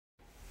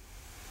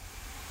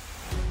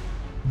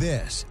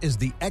This is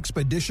the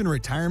Expedition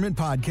Retirement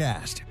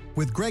Podcast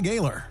with Greg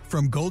Ayler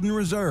from Golden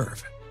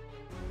Reserve.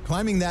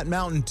 Climbing that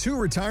mountain to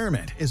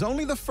retirement is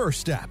only the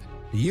first step.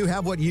 Do you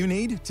have what you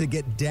need to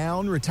get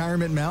down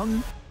Retirement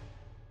Mountain?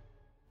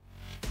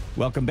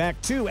 Welcome back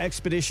to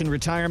Expedition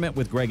Retirement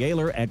with Greg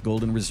Ayler at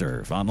Golden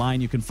Reserve. Online,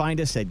 you can find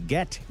us at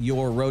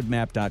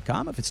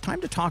getyourroadmap.com. If it's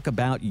time to talk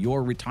about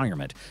your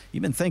retirement,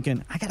 you've been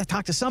thinking, I got to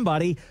talk to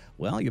somebody.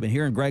 Well, you've been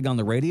hearing Greg on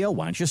the radio.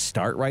 Why don't you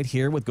start right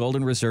here with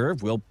Golden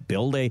Reserve? We'll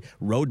build a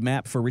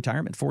roadmap for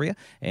retirement for you,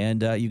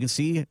 and you can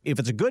see if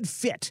it's a good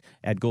fit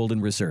at Golden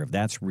Reserve.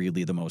 That's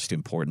really the most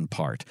important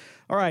part.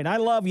 All right, I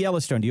love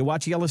Yellowstone. Do you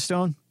watch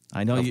Yellowstone?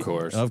 I know you. Of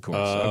course.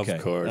 Okay.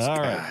 Of course. All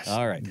right. Gosh.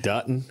 All right.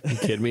 Dutton, you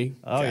kidding me?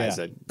 Oh, Guy's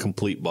yeah. a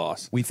complete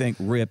boss. We think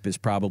Rip is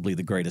probably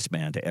the greatest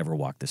man to ever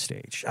walk the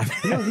stage.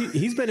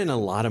 He's been in a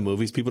lot of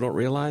movies people don't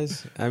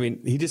realize. I mean,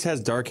 he just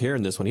has dark hair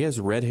in this one. He has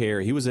red hair.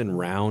 He was in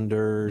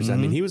Rounders. Mm-hmm. I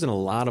mean, he was in a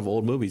lot of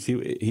old movies.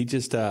 He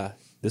just,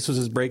 this was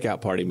his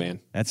breakout party, man.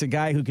 That's a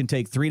guy who can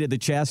take 3 to the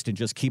chest and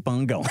just keep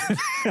on going.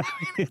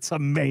 It's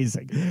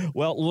amazing.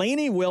 Well,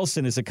 Lainey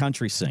Wilson is a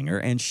country singer,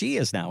 and she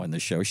is now in the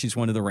show. She's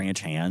one of the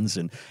ranch hands,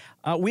 and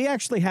we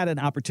actually had an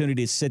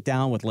opportunity to sit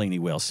down with Lainey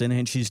Wilson,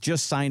 and she's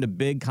just signed a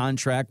big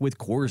contract with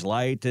Coors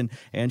Light,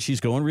 and she's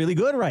going really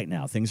good right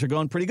now. Things are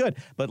going pretty good.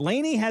 But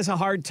Lainey has a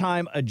hard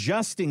time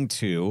adjusting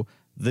to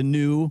the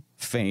new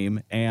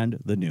fame and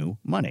the new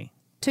money.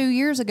 2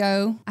 years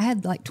ago, I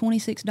had like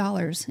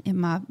 $26 in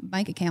my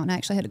bank account, and I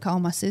actually had to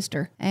call my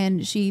sister,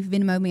 and she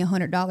Venmoed me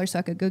 $100 so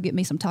I could go get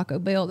me some Taco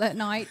Bell that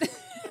night.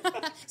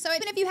 So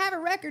even if you have a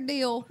record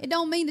deal, it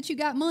don't mean that you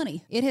got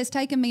money. It has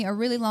taken me a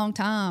really long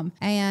time,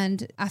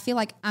 and I feel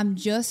like I'm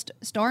just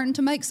starting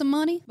to make some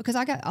money because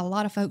I got a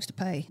lot of folks to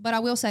pay. But I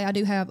will say I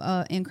do have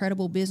an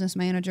incredible business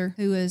manager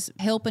who is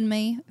helping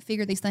me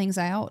figure these things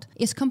out.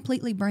 It's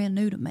completely brand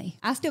new to me.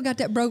 I still got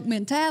that broke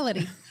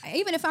mentality.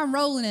 Even if I'm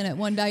rolling in it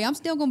one day, I'm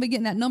still going to be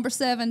getting that number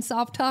 7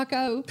 soft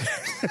taco.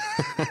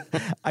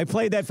 I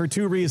played that for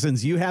 2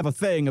 reasons. You have a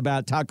thing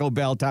about Taco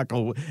Bell,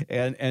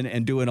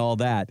 and doing all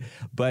that.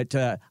 But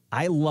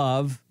I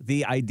love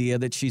the idea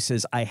that she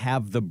says, I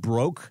have the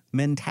broke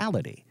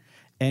mentality.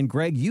 And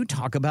Greg, you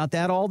talk about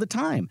that all the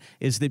time,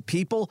 is that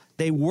people,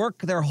 they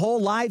work their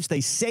whole lives,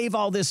 they save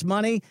all this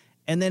money,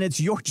 and then it's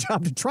your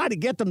job to try to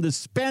get them to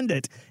spend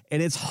it,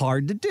 and it's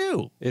hard to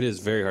do. It is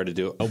very hard to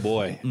do. Oh,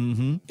 boy.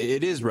 Mm-hmm.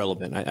 It is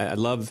relevant. I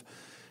love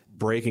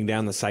breaking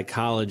down the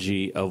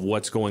psychology of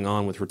what's going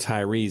on with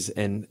retirees,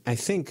 and I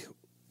think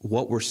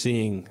what we're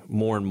seeing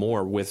more and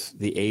more with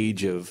the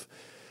age of,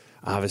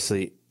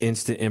 obviously,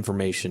 instant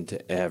information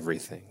to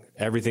everything.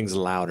 Everything's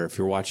louder. If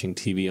you're watching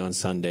TV on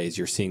Sundays,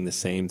 you're seeing the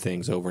same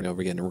things over and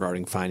over again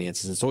regarding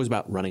finances. It's always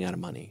about running out of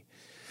money.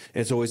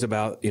 It's always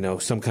about,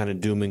 some kind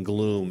of doom and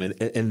gloom.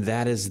 And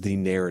that is the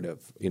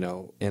narrative,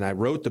 And I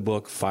wrote the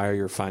book, Fire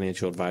Your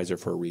Financial Advisor,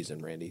 for a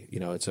reason, Randy.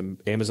 It's an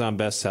Amazon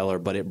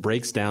bestseller, but it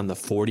breaks down the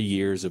 40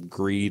 years of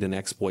greed and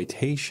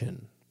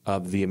exploitation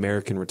of the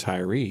American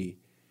retiree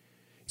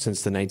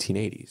since the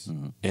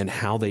 1980s and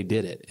how they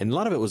did it. And a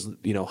lot of it was,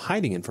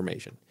 hiding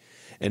information.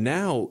 And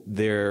now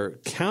their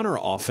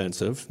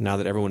counter-offensive, now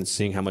that everyone's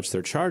seeing how much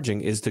they're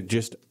charging, is to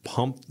just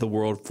pump the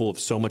world full of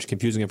so much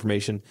confusing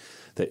information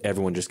that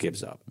everyone just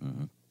gives up.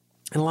 Mm-hmm.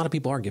 And a lot of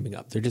people are giving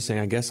up. They're just saying,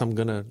 I guess I'm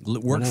going to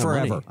work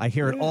forever. I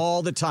hear it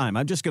all the time.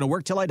 I'm just going to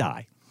work till I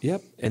die.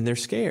 Yep. And they're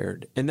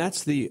scared. And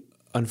that's the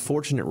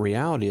unfortunate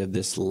reality of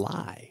this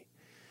lie.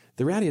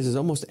 The reality is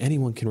almost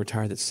anyone can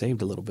retire that's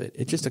saved a little bit.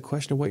 It's just a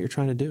question of what you're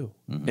trying to do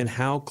and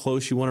how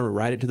close you want to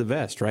ride it to the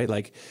vest, right?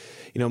 Like,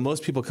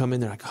 most people come in,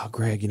 they're like, oh,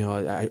 Greg,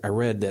 I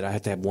read that I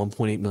have to have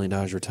 $1.8 million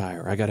to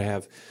retire. I got to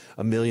have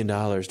 $1 million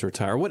to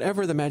retire.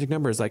 Whatever the magic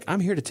number is. Like,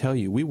 I'm here to tell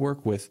you, we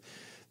work with,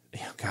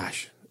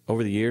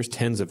 over the years,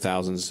 tens of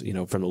thousands,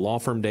 from the law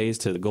firm days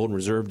to the Golden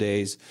Reserve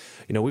days.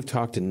 We've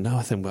talked to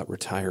nothing but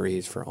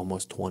retirees for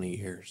almost 20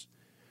 years.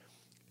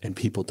 And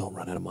people don't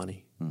run out of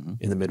money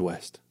in the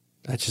Midwest.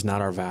 That's just not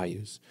our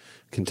values.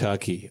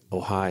 Kentucky,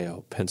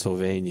 Ohio,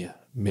 Pennsylvania,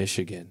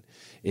 Michigan,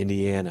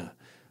 Indiana.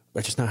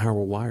 That's just not how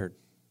we're wired.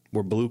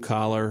 We're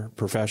blue-collar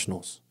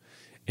professionals,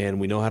 and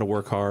we know how to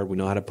work hard. We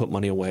know how to put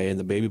money away, and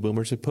the baby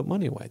boomers have put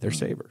money away. They're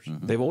savers.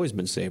 They've always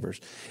been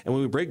savers. And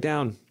when we break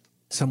down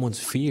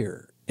someone's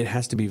fear, it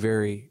has to be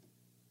very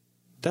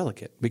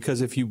delicate,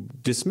 because if you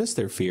dismiss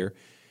their fear,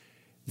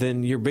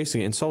 then you're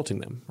basically insulting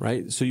them,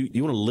 right? So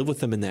you want to live with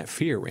them in that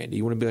fear, Randy.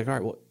 You want to be like, all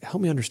right, well,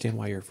 help me understand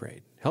why you're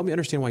afraid. Help me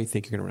understand why you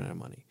think you're going to run out of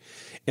money.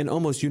 And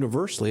almost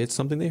universally, it's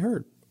something they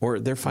heard.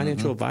 Or their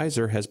financial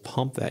advisor has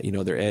pumped that,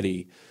 their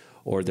Eddie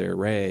or their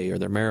Ray or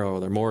their Merrill or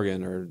their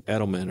Morgan or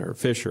Edelman or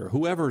Fisher,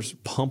 whoever's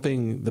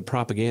pumping the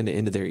propaganda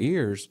into their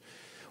ears,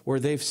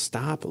 where they've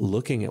stopped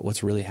looking at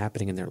what's really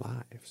happening in their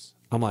lives.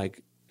 I'm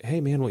like,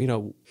 hey, man,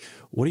 well,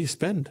 what do you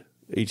spend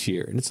each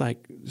year? And it's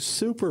like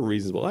super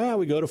reasonable.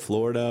 We go to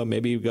Florida,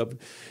 maybe we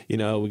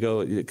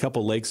go a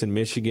couple lakes in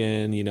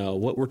Michigan,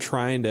 what we're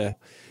trying to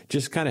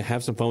just kind of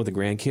have some fun with the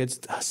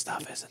grandkids.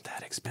 Stuff isn't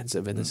that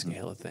expensive in the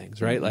scale of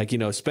things, right? Like,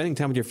 spending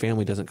time with your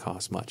family doesn't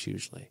cost much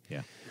usually.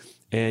 Yeah.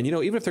 And,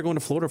 even if they're going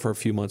to Florida for a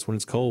few months when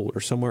it's cold,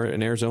 or somewhere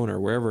in Arizona or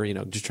wherever,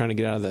 just trying to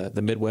get out of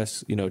the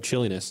Midwest,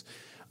 chilliness,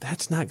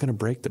 that's not going to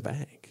break the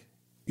bank.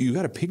 You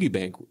got a piggy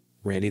bank,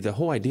 Randy. The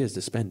whole idea is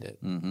to spend it.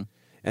 Mm-hmm.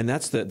 And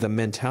that's the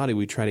mentality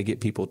we try to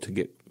get people to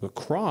get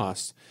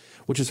across,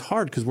 which is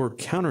hard because we're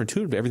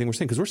counterintuitive to everything we're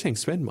saying, because we're saying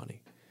spend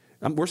money.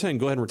 We're saying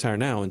go ahead and retire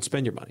now and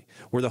spend your money,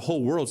 where the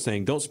whole world's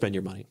saying don't spend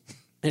your money.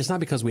 And it's not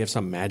because we have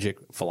some magic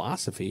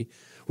philosophy.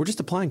 We're just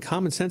applying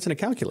common sense and a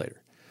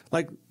calculator.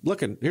 Like,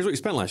 here's what you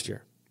spent last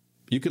year.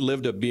 You could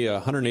live to be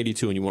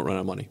 182 and you won't run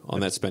out of money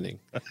on that spending.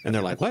 And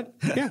they're like, what?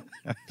 Yeah.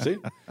 See?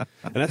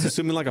 And that's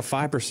assuming like a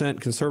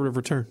 5% conservative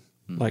return.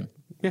 Mm-hmm. Like,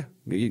 yeah,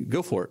 you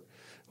go for it.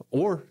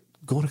 Or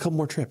go on a couple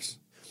more trips.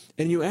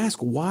 And you ask,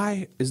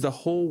 why is the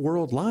whole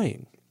world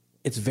lying?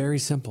 It's very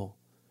simple.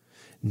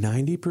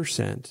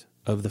 90%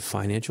 of the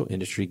financial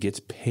industry gets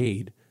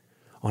paid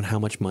on how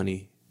much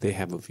money they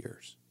have of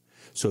yours.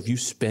 So if you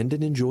spend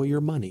and enjoy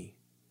your money,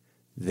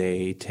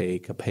 they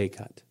take a pay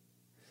cut.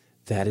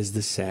 That is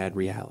the sad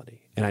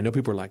reality. And I know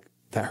people are like,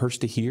 that hurts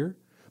to hear,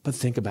 but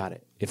think about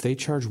it. If they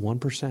charge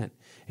 1%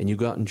 and you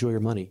go out and enjoy your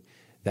money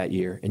that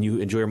year and you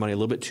enjoy your money a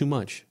little bit too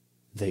much,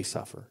 they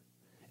suffer.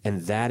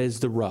 And that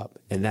is the rub.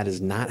 And that is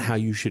not how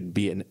you should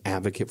be an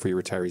advocate for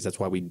your retirees. That's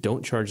why we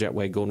don't charge that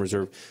way. Golden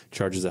Reserve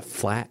charges a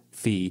flat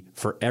fee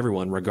for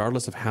everyone,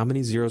 regardless of how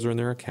many zeros are in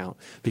their account,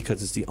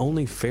 because it's the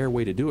only fair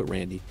way to do it,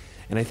 Randy.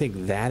 And I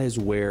think that is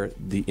where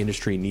the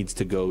industry needs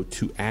to go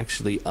to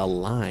actually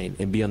align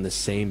and be on the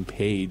same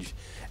page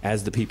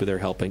as the people they're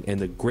helping. And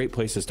the great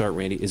place to start,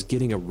 Randy, is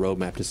getting a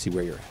roadmap to see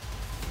where you're at.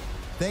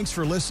 Thanks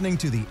for listening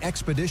to the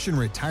Expedition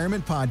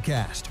Retirement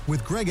Podcast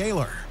with Greg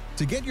Ayler.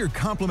 To get your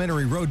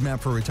complimentary roadmap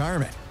for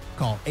retirement,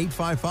 call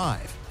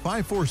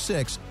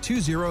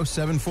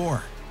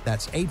 855-546-2074.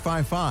 That's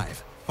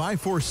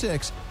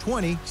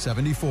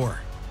 855-546-2074.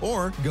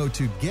 Or go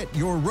to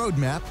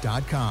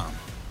getyourroadmap.com.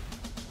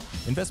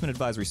 Investment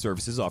advisory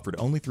services offered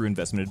only through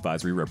investment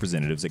advisory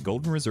representatives at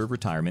Golden Reserve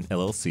Retirement,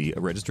 LLC, a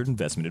registered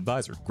investment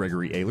advisor.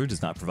 Gregory Ayler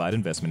does not provide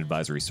investment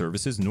advisory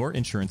services nor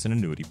insurance and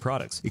annuity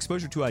products.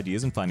 Exposure to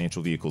ideas and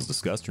financial vehicles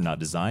discussed are not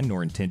designed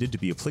nor intended to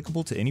be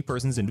applicable to any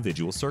person's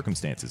individual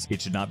circumstances.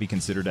 It should not be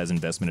considered as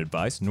investment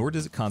advice, nor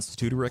does it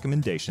constitute a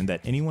recommendation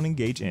that anyone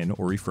engage in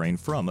or refrain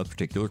from a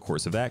particular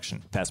course of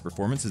action. Past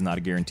performance is not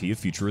a guarantee of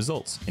future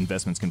results.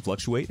 Investments can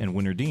fluctuate, and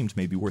when redeemed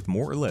may be worth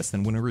more or less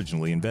than when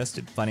originally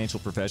invested. Financial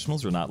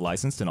professionals are not licensed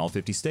in all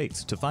 50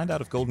 states. To find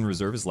out if Golden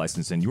Reserve is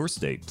licensed in your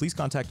state, please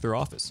contact their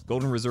office.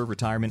 Golden Reserve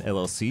Retirement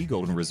LLC,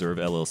 Golden Reserve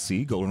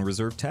LLC, Golden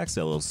Reserve Tax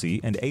LLC,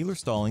 and Ayler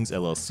Stallings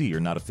LLC are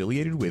not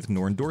affiliated with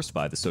nor endorsed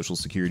by the Social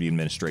Security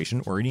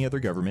Administration or any other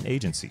government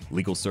agency.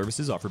 Legal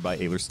services offered by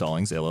Ayler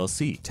Stallings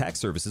LLC. Tax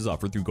services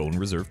offered through Golden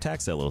Reserve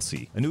Tax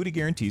LLC. Annuity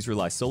guarantees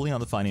rely solely on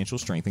the financial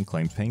strength and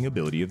claims-paying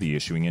ability of the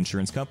issuing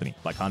insurance company.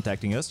 By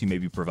contacting us, you may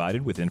be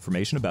provided with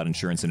information about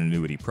insurance and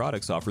annuity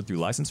products offered through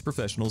licensed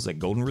professionals at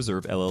Golden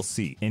Reserve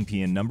LLC.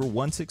 NPN number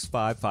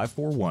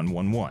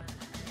 165541111.